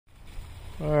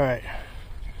Alright,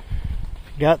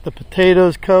 got the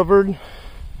potatoes covered,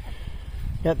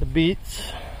 got the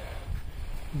beets,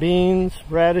 beans,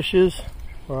 radishes,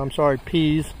 or I'm sorry,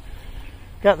 peas.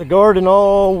 Got the garden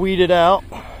all weeded out.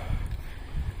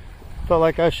 Felt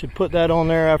like I should put that on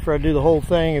there after I do the whole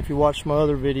thing if you watch my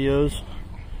other videos.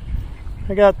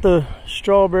 I got the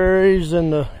strawberries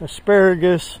and the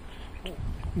asparagus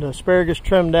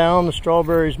trimmed down, the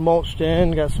strawberries mulched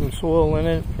in, got some soil in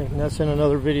it, and that's in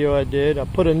another video I did. I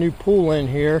put a new pool in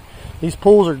here. These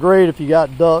pools are great if you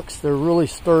got ducks. They're really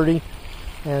sturdy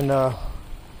and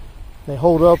they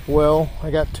hold up well. I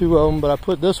got 2 of them, but I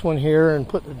put this one here and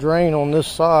put the drain on this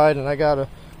side, and I got a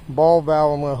ball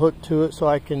valve I'm going to hook to it so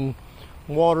I can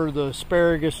water the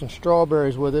asparagus and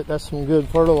strawberries with it. That's some good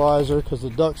fertilizer because the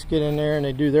ducks get in there and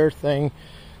they do their thing,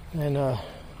 and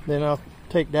then I'll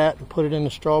take that and put it in the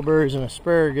strawberries and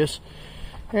asparagus.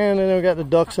 And then we got the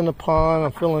ducks in the pond.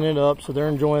 I'm filling it up so they're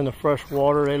enjoying the fresh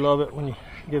water. They love it when you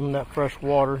give them that fresh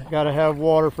water. Got to have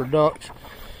water for ducks.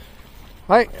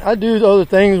 I do other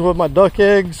things with my duck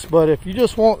eggs, but if you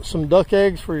just want some duck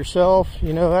eggs for yourself,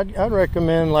 you know, I'd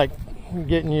recommend like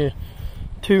getting you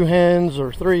 2 hens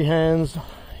or 3 hens.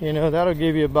 You know, that'll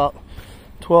give you about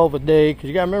 12 a day, because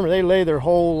you got to remember they lay their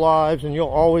whole lives and you'll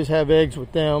always have eggs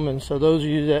with them. And so those of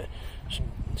you that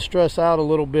stress out a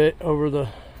little bit over the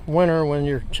winter when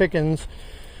your chickens,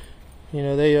 you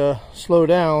know, they slow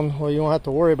down, well, you don't have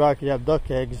to worry about it because you have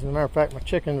duck eggs. As a matter of fact, my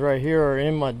chickens right here are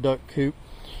in my duck coop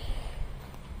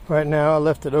right now. I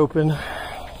left it open,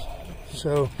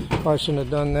 so I shouldn't have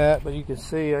done that, but you can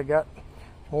see I got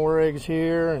more eggs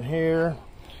here and here.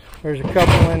 There's a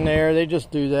couple in there. They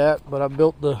just do that, but I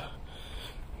built the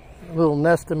little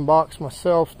nesting box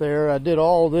myself there. I did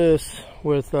all this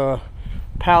with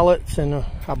pallets, and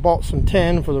I bought some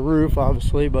tin for the roof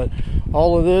obviously, but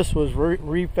all of this was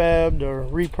refabbed or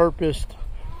repurposed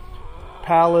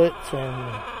pallets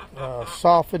and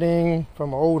softening from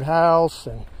an old house,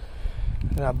 and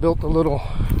I built a little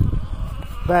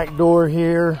back door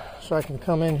here so I can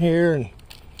come in here and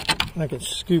I can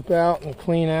scoop out and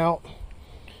clean out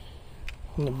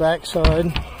on the back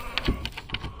side.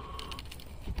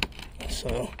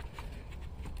 So,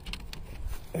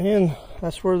 and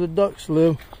that's where the ducks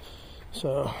live.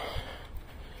 So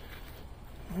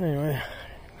anyway,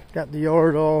 got the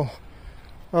yard all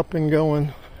up and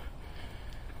going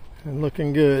and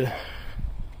looking good.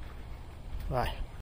 Bye.